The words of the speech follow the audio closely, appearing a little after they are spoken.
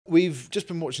we've just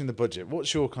been watching the budget.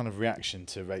 What's your kind of reaction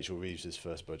to Rachel Reeves's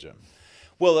first budget?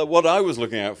 Well, what I was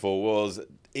looking out for was,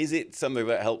 is it something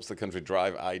that helps the country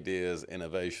drive ideas,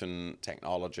 innovation,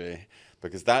 technology?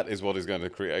 Because that is what is going to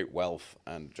create wealth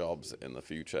and jobs in the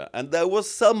future. And there was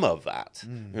some of that.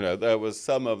 You know, there was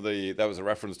a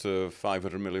reference to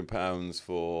 £500 million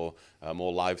for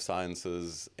more life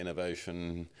sciences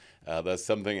innovation. There's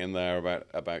something in there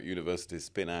about university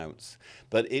spin-outs.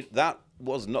 But that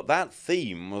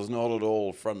theme was not at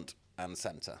all front and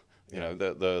center. You know,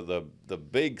 the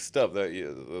big stuff,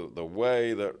 the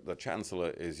way that the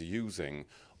Chancellor is using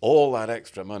all that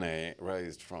extra money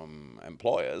raised from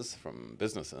employers, from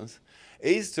businesses,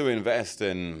 is to invest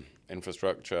in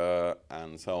infrastructure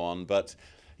and so on. But,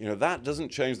 you know, that doesn't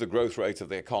change the growth rate of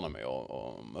the economy,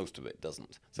 or most of it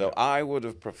doesn't. So I would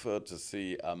have preferred to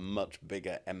see a much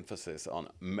bigger emphasis on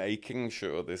making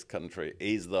sure this country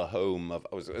is the home of,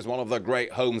 is one of the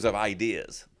great homes of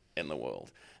ideas in the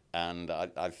world. And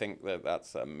I think that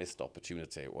that's a missed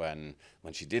opportunity when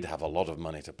she did have a lot of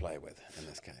money to play with in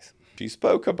this case. She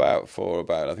spoke for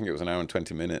about, I think it was an hour and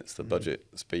 20 minutes, the budget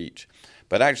speech.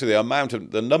 But actually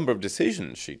the number of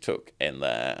decisions she took in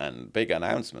there and big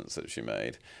announcements that she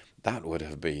made, that would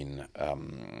have been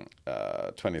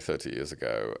 20, 30 years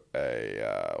ago,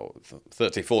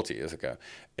 30, 40 years ago,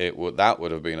 that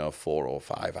would have been a 4 or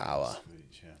 5 hour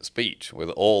speech with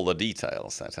all the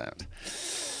details set out.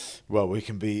 Well, we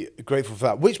can be grateful for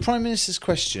that. Which Prime Minister's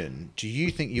question do you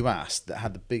think you asked that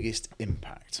had the biggest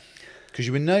impact? Because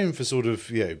you were known for sort of,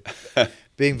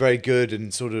 being very good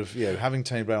and sort of, having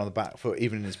Tony Blair on the back foot,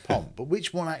 even in his pomp. But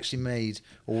which one actually made,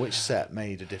 or which set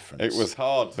made a difference? It was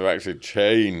hard to actually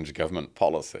change government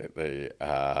policy.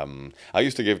 I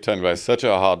used to give Tony Blair such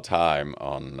a hard time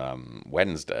on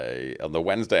Wednesday. On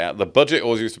the budget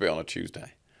always used to be on a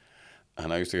Tuesday.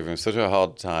 And I used to give him such a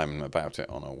hard time about it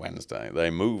on a Wednesday. They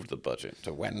moved the budget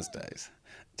to Wednesdays.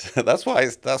 That's why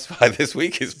this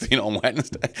week it's been on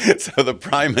Wednesday. So the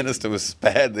Prime Minister was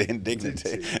spared the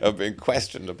indignity of being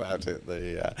questioned about it.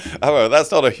 However,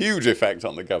 that's not a huge effect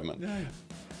on the government. No.